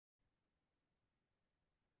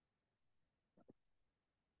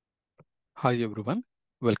Hi everyone,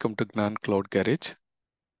 welcome to Gnan Cloud Garage.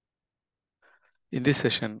 In this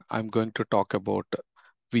session, I'm going to talk about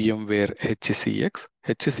VMware HCX.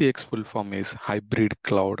 HCX full form is Hybrid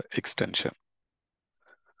Cloud Extension.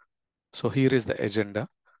 So here is the agenda.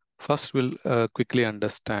 First, we'll quickly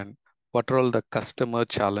understand what are all the customer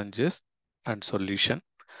challenges and solution,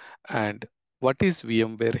 and what is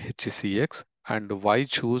VMware HCX and why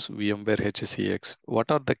choose VMware HCX?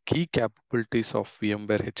 What are the key capabilities of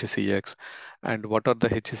VMware HCX and what are the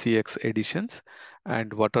HCX editions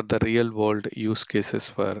and what are the real world use cases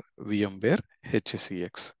for VMware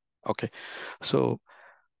HCX? Okay, so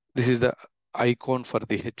this is the icon for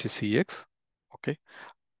the HCX. Okay,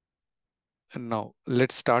 and now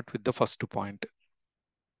let's start with the first point.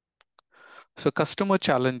 So customer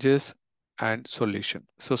challenges and solution.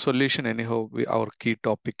 So solution anyhow, our key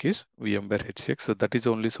topic is VMware HCX. So that is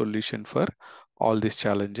only solution for all these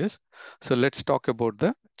challenges. So let's talk about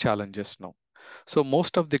the challenges now. So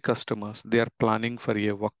most of the customers, they are planning for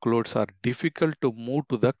a workloads are difficult to move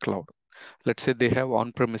to the cloud. Let's say they have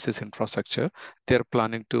on-premises infrastructure. They're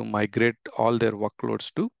planning to migrate all their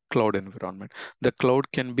workloads to cloud environment. The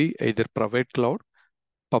cloud can be either private cloud,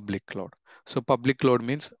 public cloud. So public cloud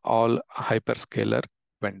means all hyperscaler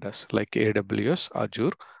vendors like AWS,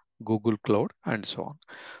 Azure, Google Cloud, and so on.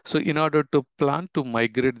 So in order to plan to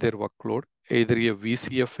migrate their workload, either a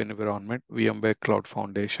VCF environment, VMware Cloud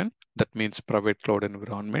Foundation, that means private cloud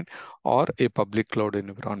environment, or a public cloud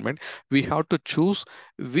environment, we have to choose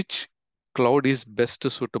which cloud is best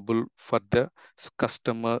suitable for the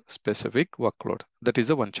customer specific workload. That is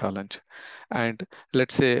the one challenge. And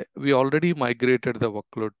let's say we already migrated the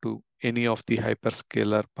workload to any of the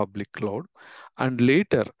hyperscaler public cloud. And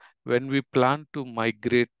later, when we plan to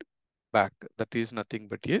migrate back, that is nothing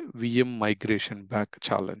but a VM migration back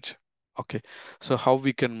challenge. Okay, so how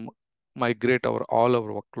we can migrate all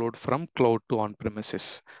our workload from cloud to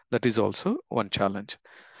on-premises. That is also one challenge.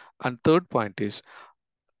 And third point is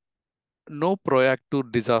no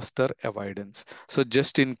proactive disaster avoidance. So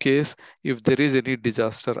just in case if there is any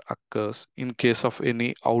disaster occurs, in case of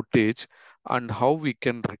any outage, and how we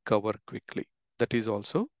can recover quickly. That is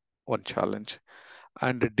also one challenge.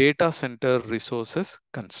 And data center resources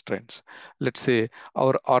constraints. Let's say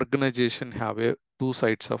our organization have two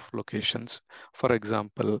sites of locations. For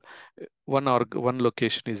example, one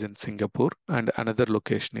location is in Singapore and another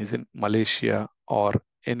location is in Malaysia or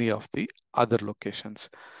any of the other locations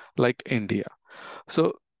like India.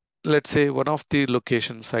 So let's say one of the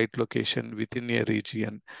site location within a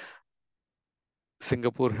region,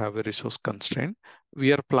 Singapore have a resource constraint.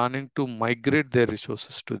 We are planning to migrate their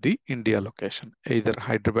resources to the India location, either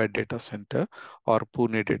Hyderabad data center or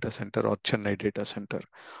Pune data center or Chennai data center.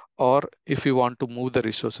 Or if you want to move the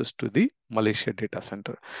resources to the Malaysia data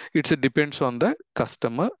center, it depends on the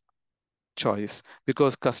customer choice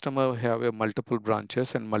because customer have a multiple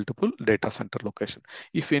branches and multiple data center location.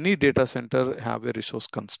 If any data center have a resource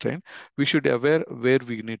constraint, we should aware where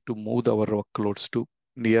we need to move our workloads to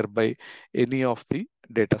nearby any of the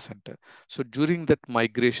data center. So during that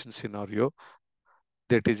migration scenario,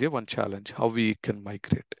 that is a one challenge, how we can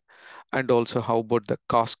migrate. And also how about the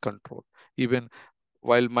cost control? Even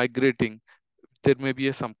while migrating, there may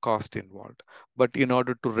be some cost involved, but in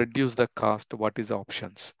order to reduce the cost, what is the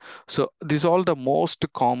options? So these are all the most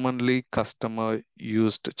commonly customer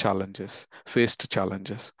used challenges, faced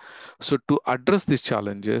challenges. So to address these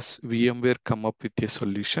challenges, VMware come up with a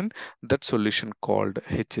solution. That solution called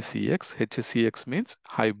HCX. HCX means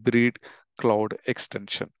hybrid cloud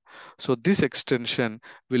extension. So this extension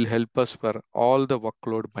will help us for all the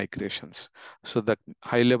workload migrations. So the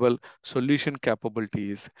high level solution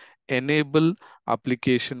capability is enable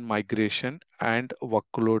application migration and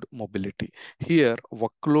workload mobility. Here,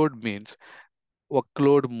 workload means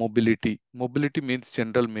workload mobility. Mobility means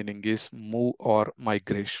general meaning is move or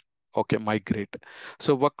migration. Okay, migrate.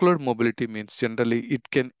 So workload mobility means generally it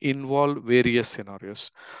can involve various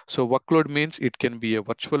scenarios. So workload means it can be a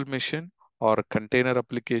virtual machine or a container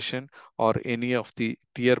application or any of the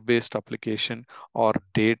tier-based application or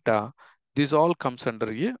data. This all comes under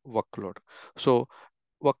a workload. So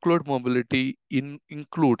workload mobility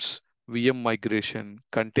includes VM migration,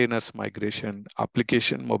 containers migration,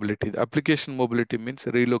 application mobility. The application mobility means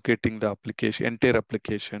relocating the application, entire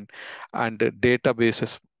application, and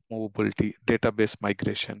databases mobility, database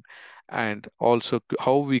migration, and also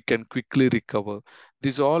how we can quickly recover.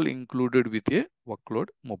 This all included with a workload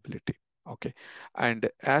mobility. Okay, and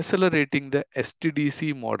accelerating the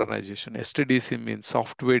SDDC modernization. SDDC means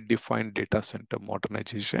software defined data center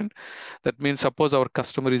modernization. That means suppose our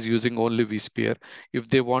customer is using only vSphere. If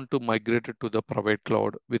they want to migrate it to the private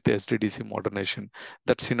cloud with SDDC modernization,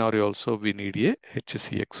 that scenario also we need a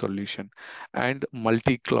HCX solution and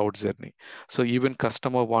multi-cloud journey. So even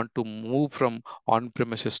customer want to move from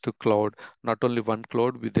on-premises to cloud, not only one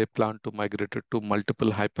cloud, with a plan to migrate it to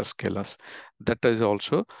multiple hyperscalers. That is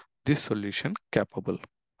also this solution capable.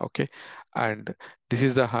 Okay, and this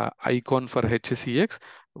is the icon for HCX.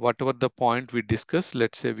 Whatever the point we discuss,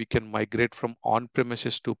 let's say we can migrate from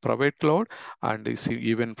on-premises to private cloud, and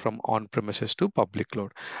even from on-premises to public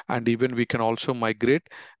cloud. And even we can also migrate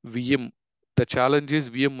VM. The challenge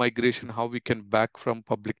is VM migration, how we can back from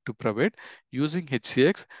public to private using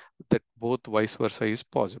HCX, that both vice versa is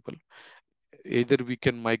possible. Either we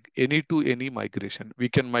can any migration. We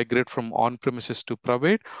can migrate from on-premises to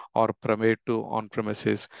private or private to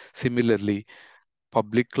on-premises. Similarly,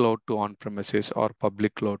 public cloud to on-premises or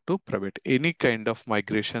public cloud to private. Any kind of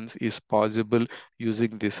migrations is possible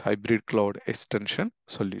using this hybrid cloud extension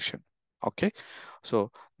solution. Okay,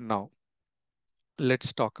 so now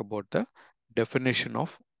let's talk about the definition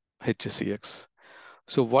of HCX.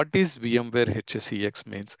 So what is VMware HCX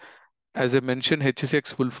means? As I mentioned,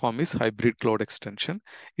 HCX full form is hybrid cloud extension.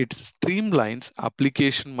 It streamlines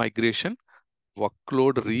application migration,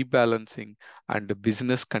 workload rebalancing, and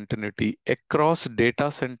business continuity across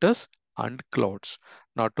data centers and clouds.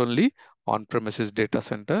 Not only on-premises data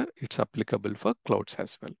center, it's applicable for clouds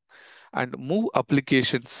as well. And move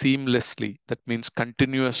applications seamlessly, that means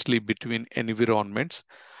continuously between environments.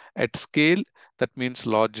 At scale, that means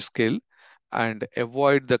large scale, and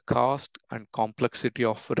avoid the cost and complexity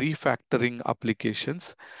of refactoring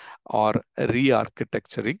applications or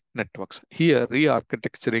re-architecturing networks. Here,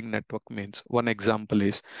 re-architecturing network means, one example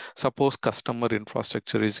is, suppose customer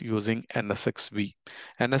infrastructure is using NSXV.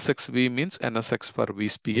 NSXV means NSX for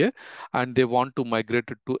vSphere, and they want to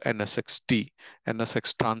migrate it to NSXT,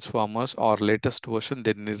 NSX transformers or latest version,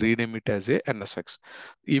 then rename it as a NSX.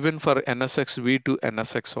 Even for NSXV to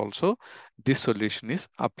NSX also, this solution is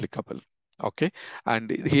applicable. Okay, and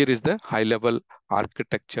here is the high level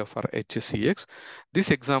architecture for HCX. This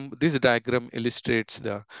diagram illustrates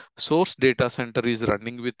the source data center is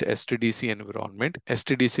running with SDDC environment.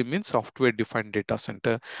 SDDC means software defined data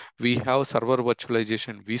center. We have server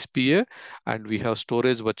virtualization vSphere, and we have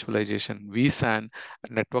storage virtualization vSAN,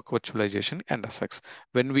 network virtualization NSX.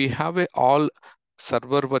 When we have a all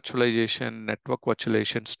server virtualization, network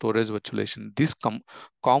virtualization, storage virtualization, this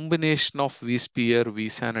combination of vSphere,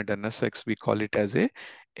 vSAN, and NSX, we call it as a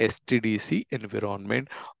SDDC environment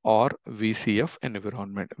or VCF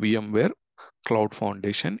environment, VMware Cloud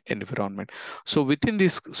Foundation environment. So within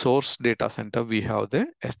this source data center, we have the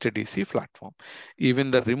SDDC platform. Even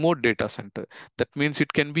the remote data center, that means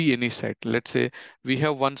it can be any site. Let's say we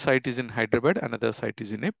have one site is in Hyderabad, another site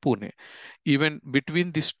is in a Pune. Even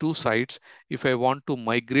between these two sites, if I want to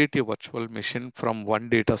migrate a virtual machine from one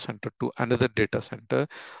data center to another data center,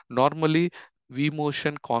 normally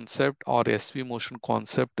vMotion concept or SVMotion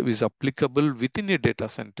concept is applicable within a data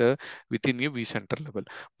center within a vCenter level.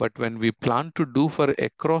 But when we plan to do for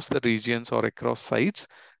across the regions or across sites,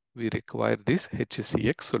 we require this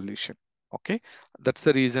HCX solution. Okay, that's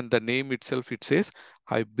the reason the name itself, it says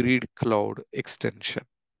hybrid cloud extension.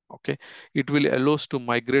 Okay, it will allow us to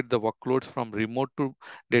migrate the workloads from remote to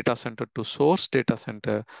data center to source data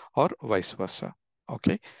center or vice versa.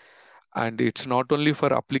 Okay, and it's not only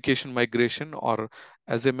for application migration, or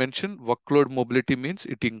as I mentioned, workload mobility means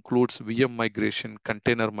it includes VM migration,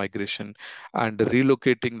 container migration, and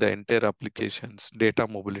relocating the entire applications, data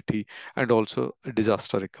mobility, and also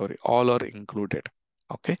disaster recovery. All are included.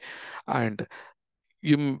 Okay, and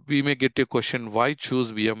we may get a question, why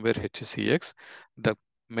choose VMware HCX? The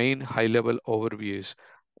main high level overview is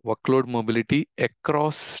workload mobility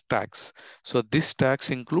across stacks. So this stacks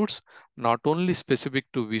includes not only specific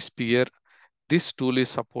to vSphere. This tool is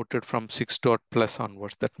supported from 6. Plus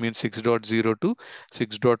onwards. That means 6.0 to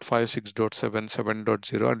 6.5, 6.7,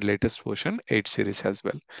 7.0, and latest version 8 series as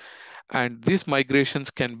well. And these migrations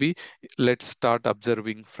can be, let's start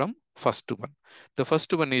observing from first one. The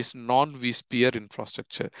first one is non-vSphere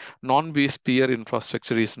infrastructure. Non-vSphere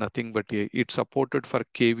infrastructure is nothing but it's supported for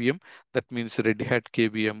KVM. That means Red Hat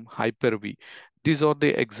KVM, Hyper-V. These are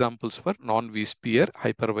the examples for non-vSphere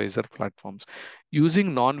hypervisor platforms.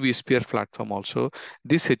 Using non-vSphere platform also,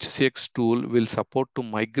 this HCX tool will support to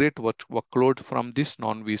migrate workload from this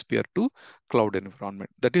non-vSphere to cloud environment.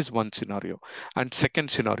 That is one scenario. And second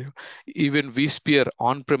scenario, even vSphere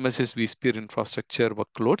on-premises vSphere infrastructure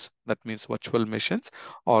workloads, that means virtual machines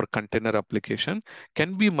or container application,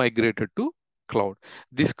 can be migrated to cloud.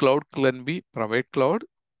 This cloud can be private cloud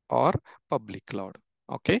or public cloud.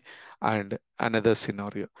 Okay. And another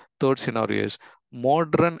scenario, third scenario is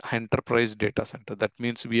modern enterprise data center. That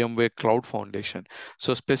means VMware Cloud Foundation.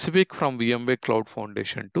 So specific from VMware Cloud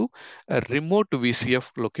Foundation to a remote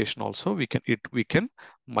VCF location also, we can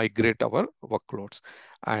migrate our workloads.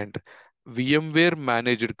 And VMware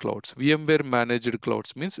managed clouds. VMware managed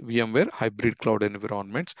clouds means VMware hybrid cloud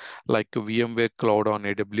environments like VMware Cloud on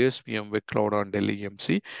AWS, VMware Cloud on Dell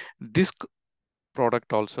EMC. This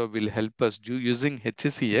product also will help us do using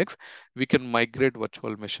HCX. We can migrate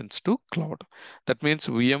virtual machines to cloud. That means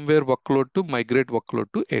VMware workload to migrate workload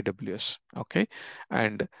to AWS. Okay.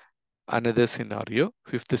 And another scenario,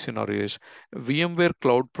 fifth scenario is VMware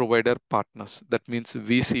Cloud Provider Partners. That means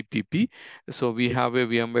VCPP. So we have a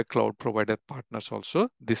VMware Cloud Provider Partners also.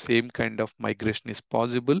 The same kind of migration is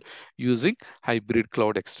possible using Hybrid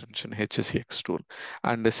Cloud Extension HCX tool.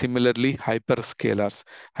 And similarly, hyperscalers.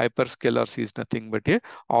 Hyperscalers is nothing but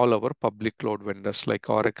all our public cloud vendors like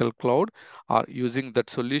Oracle Cloud are using that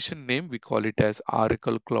solution name. We call it as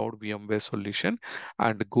Oracle Cloud VMware Solution,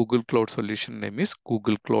 and Google Cloud solution name is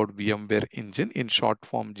Google Cloud VMware Engine, in short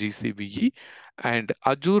form GCVE, and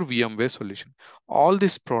Azure VMware Solution. All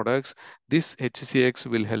these products, this HCX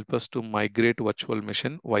will help us to migrate virtual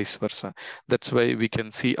machine, vice versa. That's why we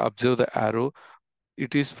can see, observe the arrow,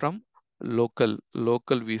 it is from local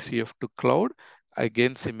VCF to cloud.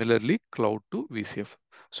 Again, similarly, cloud to VCF.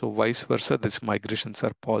 So vice versa, these migrations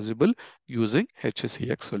are possible using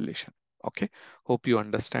HCX solution. Okay, hope you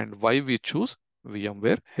understand why we choose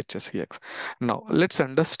VMware HCX. Now let's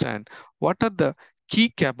understand what are the key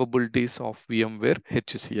capabilities of VMware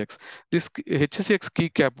HCX. This HCX key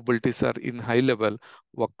capabilities are in high level: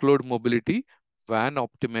 workload mobility, WAN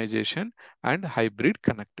optimization, and hybrid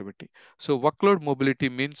connectivity. So workload mobility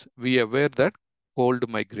means we are aware that cold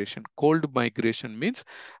migration. Cold migration means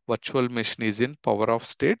virtual machine is in power off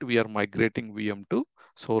state. We are migrating VM to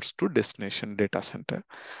source to destination data center.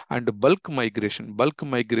 And bulk migration. Bulk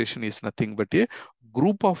migration is nothing but a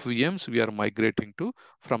group of VMs we are migrating to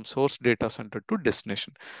from source data center to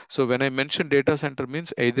destination. So when I mention data center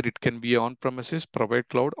means either it can be on premises, private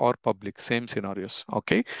cloud, or public, same scenarios.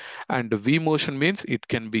 Okay. And vMotion means it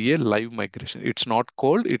can be a live migration. It's not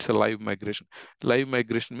cold, it's a live migration. Live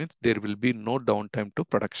migration means there will be no downtime to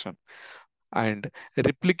production. And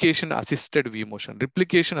replication assisted vMotion.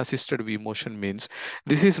 Replication assisted vMotion means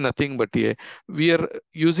this is nothing but we are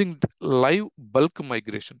using live bulk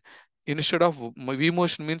migration. Instead of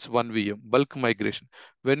vMotion means one VM, bulk migration.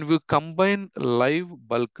 When we combine live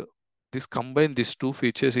bulk, this combine these two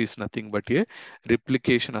features is nothing but a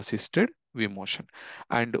replication assisted vMotion.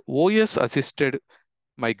 And OS assisted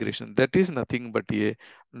migration, that is nothing but a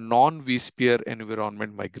non vSphere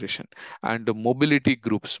environment migration. And mobility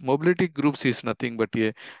groups is nothing but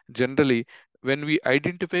a generally when we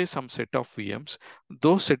identify some set of VMs,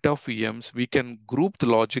 those set of VMs we can group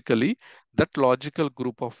logically. That logical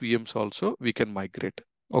group of VMs also we can migrate.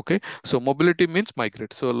 Okay, so mobility means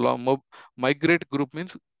migrate. So migrate group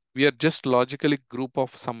means we are just logically group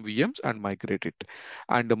of some VMs and migrate it.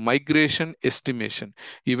 And migration estimation,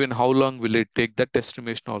 even how long will it take, that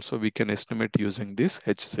estimation also we can estimate using this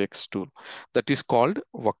HCX tool. That is called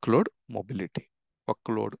workload mobility,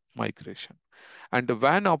 workload migration. And the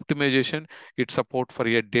WAN optimization, it support for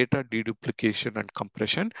a data deduplication and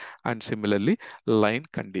compression, and similarly line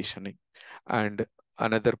conditioning. And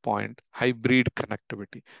another point, hybrid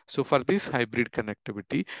connectivity. So for this hybrid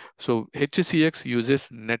connectivity, so HCX uses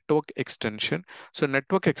network extension. So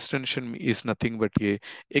network extension is nothing but a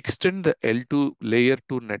extend the L2 layer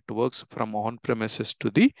 2 networks from on premises to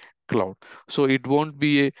the cloud. So it won't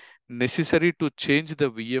be a necessary to change the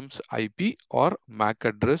VM's IP or MAC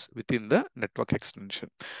address within the network extension.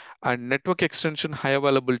 And network extension high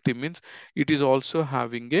availability means it is also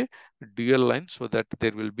having a dual line, so that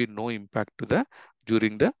there will be no impact to the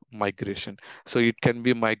during the migration. So it can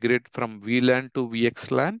be migrate from VLAN to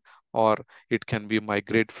VXLAN, or it can be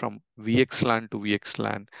migrate from VXLAN to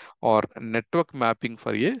VXLAN, or network mapping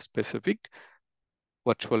for a specific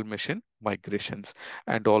virtual machine migrations.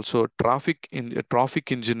 And also traffic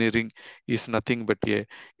engineering is nothing but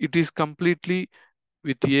it is completely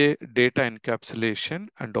with a data encapsulation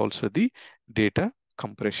and also the data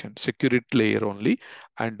compression, security layer only,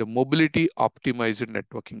 and mobility optimized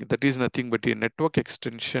networking. That is nothing but a network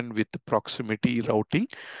extension with proximity routing,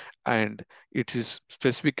 and it is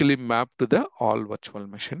specifically mapped to the all virtual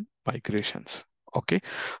machine migrations. Okay,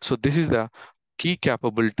 so this is the key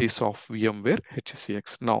capabilities of VMware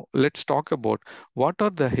HCX. Now let's talk about what are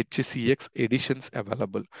the HCX editions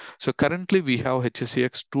available. So currently we have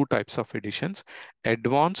HCX two types of editions,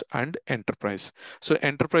 advanced and enterprise. So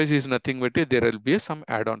enterprise is nothing but there will be some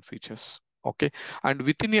add-on features. Okay, and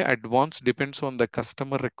within a advanced depends on the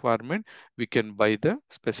customer requirement, we can buy the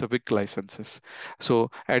specific licenses. So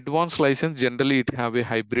advanced license generally it have a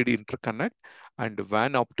hybrid interconnect and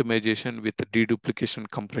WAN optimization with deduplication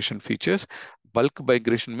compression features. Bulk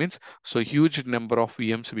migration means so huge number of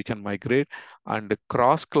VMs we can migrate, and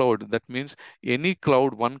cross cloud, that means any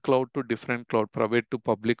cloud, one cloud to different cloud, private to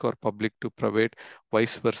public or public to private,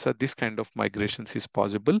 vice versa. This kind of migrations is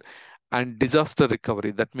possible. And disaster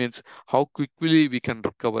recovery, that means how quickly we can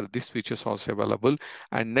recover. This feature is also available.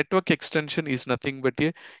 And network extension is nothing but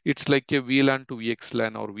it's like a VLAN to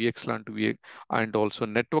VXLAN or VXLAN to VX, and also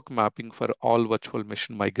network mapping for all virtual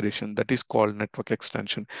machine migration. That is called network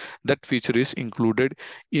extension. That feature is included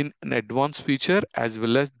in an advanced feature, as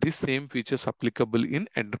well as this same features applicable in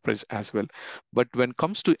enterprise as well. But when it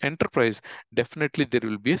comes to enterprise, definitely there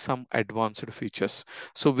will be some advanced features.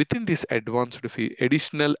 So within this advanced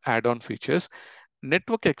additional add-on features,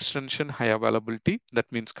 network extension high availability,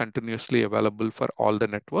 that means continuously available for all the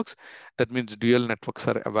networks. That means dual networks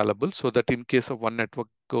are available, so that in case of one network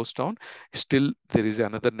goes down, still there is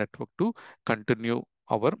another network to continue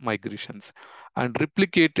our migrations. And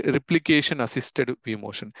replication assisted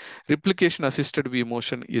vMotion. Replication assisted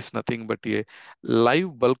vMotion is nothing but a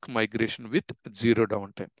live bulk migration with zero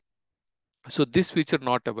downtime. So this feature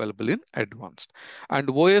not available in advanced. And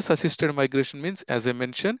OS assisted migration means, as I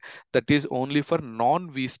mentioned, that is only for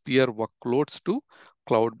non-vSphere workloads to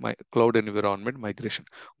cloud environment migration.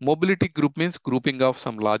 Mobility group means grouping of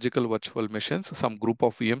some logical virtual machines, some group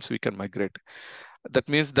of VMs we can migrate. That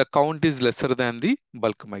means the count is lesser than the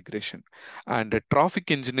bulk migration. And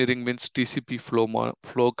traffic engineering means TCP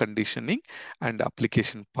flow conditioning and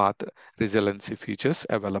application path resiliency features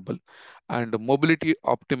available. And mobility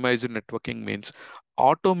optimized networking means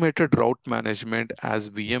automated route management as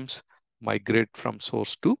VMs migrate from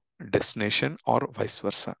source to destination or vice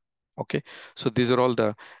versa. Okay, so these are all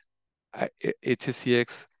the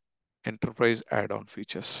HCX enterprise add-on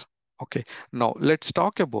features. Okay, now let's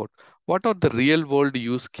talk about what are the real world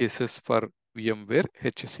use cases for VMware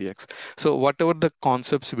HCX. So whatever the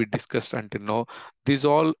concepts we discussed until now, these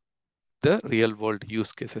all the real world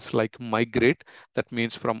use cases like migrate, that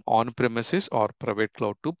means from on-premises or private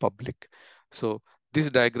cloud to public. So this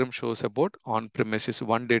diagram shows about on-premises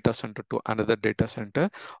one data center to another data center,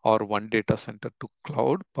 or one data center to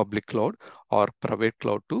cloud, public cloud, or private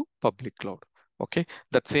cloud to public cloud. Okay,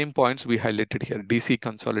 that same points we highlighted here: DC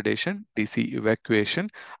consolidation, DC evacuation,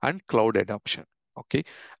 and cloud adoption. Okay,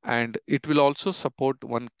 and it will also support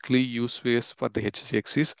one key use case for the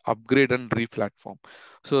HCX is upgrade and replatform.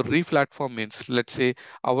 So replatform means, let's say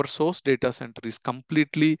our source data center is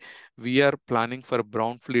completely, we are planning for a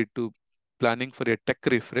brownfield to planning for a tech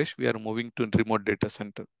refresh, we are moving to remote data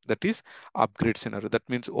center. That is upgrade scenario. That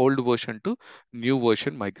means old version to new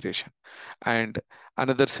version migration. And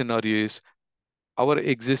another scenario is our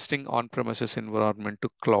existing on-premises environment to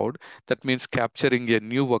cloud. That means capturing a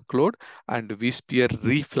new workload and vSphere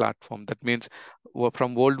re-platform. That means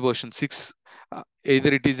from old version 6,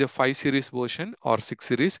 either it is a 5 series version or 6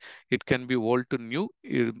 series, it can be old to new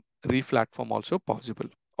re-platform also possible.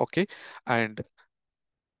 Okay, and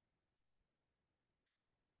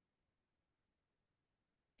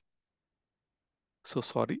so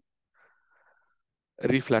sorry,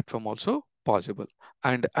 re-platform also possible.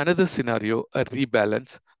 And another scenario, a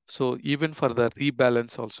rebalance. So even for the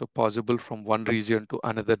rebalance also possible from one region to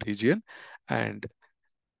another region. And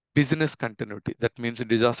business continuity, that means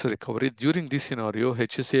disaster recovery. During this scenario,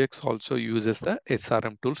 HCX also uses the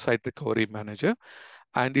SRM tool, Site Recovery Manager,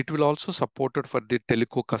 and it will also supported for the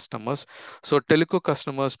telco customers. So telco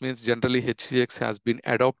customers means generally HCX has been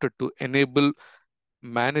adopted to enable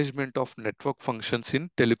management of network functions in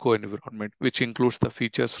telco environment, which includes the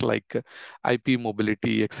features like IP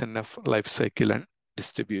mobility, XNF lifecycle, and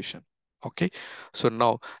distribution. Okay, so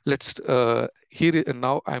now let's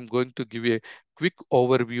now I'm going to give you a quick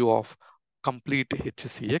overview of complete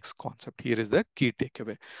HCX concept. Here is the key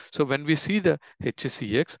takeaway. So when we see the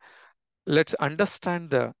HCX, Let's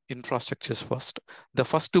understand the infrastructures first. The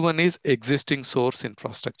first one is existing source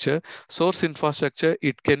infrastructure. Source infrastructure,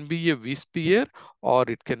 it can be a vSphere or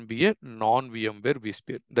it can be a non-VMware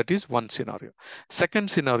vSphere. That is one scenario.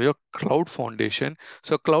 Second scenario, cloud foundation.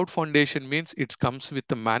 So cloud foundation means it comes with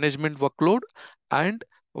the management workload and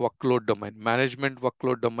workload domain, management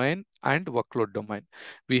workload domain and workload domain.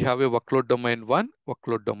 We have a workload domain 1,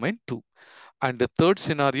 workload domain 2. And the third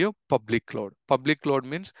scenario, public cloud. Public cloud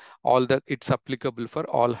means all that it's applicable for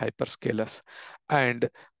all hyperscalers. And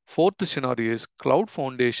fourth scenario is cloud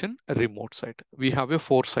foundation remote site. We have a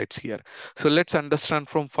 4 sites here. So let's understand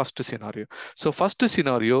from first scenario. So first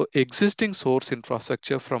scenario, existing source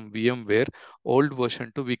infrastructure from VMware old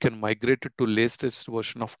version to we can migrate it to latest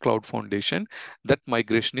version of cloud foundation. That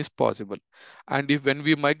migration is possible. And if when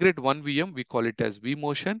we migrate one VM, we call it as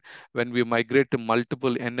vMotion. When we migrate to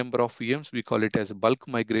multiple n number of VMs, we call it as bulk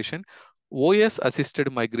migration. OS assisted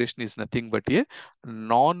migration is nothing but a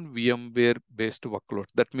non-VMware based workload.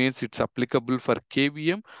 That means it's applicable for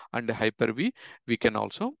KVM and Hyper-V. We can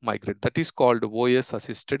also migrate. That is called OS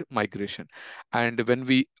assisted migration. And when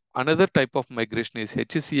we another type of migration is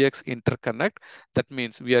HCX interconnect. That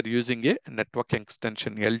means we are using a network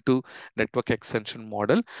extension L2 network extension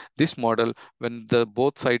model. This model, when the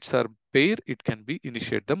both sides are pair, it can be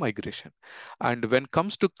initiate the migration. And when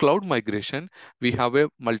comes to cloud migration, we have a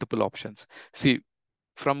multiple options. See,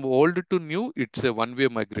 from old to new, it's a one-way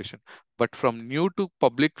migration. But from new to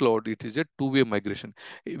public cloud, it is a two-way migration.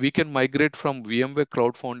 We can migrate from VMware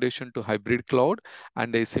Cloud Foundation to hybrid cloud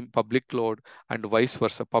and a public cloud and vice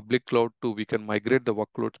versa. Public cloud to we can migrate the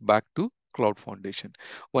workloads back to Cloud Foundation.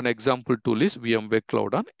 One example tool is VMware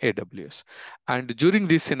Cloud on AWS. And during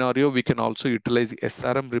this scenario, we can also utilize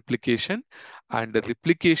SRM replication and the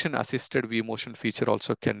replication assisted vMotion feature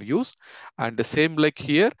also can use. And the same like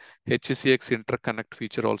here, HCX interconnect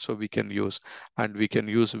feature also we can use, and we can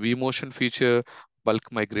use vMotion feature,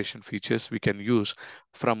 bulk migration features we can use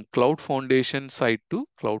from Cloud Foundation site to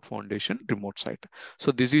Cloud Foundation remote site.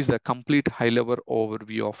 So this is the complete high level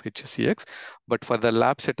overview of HCX, but for the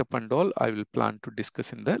lab setup and all, I will plan to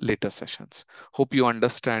discuss in the later sessions. Hope you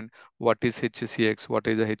understand what is HCX, what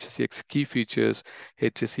is the HCX key features,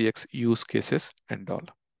 HCX use cases and all.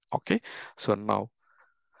 Okay, so now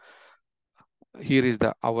here is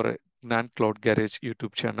the our NAND Cloud Garage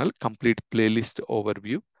YouTube channel, complete playlist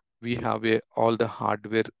overview. We have all the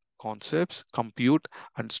hardware concepts, compute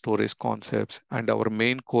and storage concepts, and our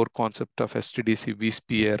main core concept of STDC,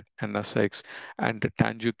 vSphere, NSX, and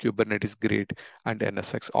Tanzu Kubernetes Grid and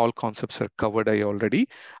NSX. All concepts are covered already,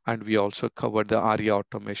 and we also covered the Aria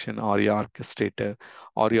Automation, Aria Orchestrator,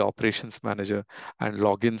 Aria Operations Manager, and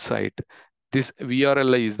login site. This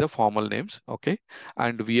VRLI is the formal names, okay?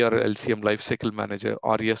 And VR LCM Lifecycle Manager,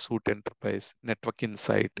 Aria Suite Enterprise, Network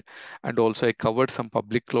Insight, and also I covered some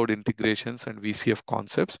public cloud integrations and VCF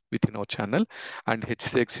concepts within our channel. And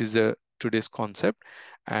HCX is today's concept.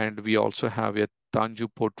 And we also have a Tanzu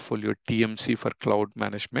portfolio TMC for cloud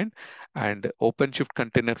management and OpenShift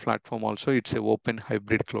container platform also. It's a open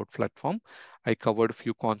hybrid cloud platform. I covered a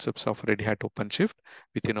few concepts of Red Hat OpenShift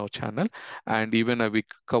within our channel. And even we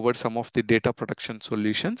covered some of the data protection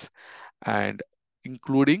solutions, and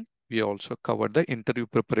including we also covered the interview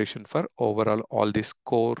preparation for overall all these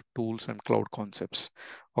core tools and cloud concepts.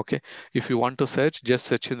 Okay, if you want to search, just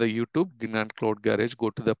search in the YouTube Gnant Cloud Garage,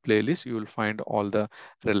 go to the playlist, you will find all the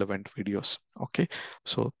relevant videos. Okay,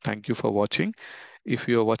 so thank you for watching. If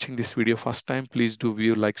you are watching this video first time, please do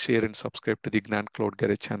view, like, share, and subscribe to the Gnant Cloud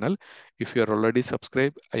Garage channel. If you are already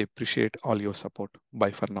subscribed, I appreciate all your support.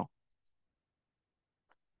 Bye for now.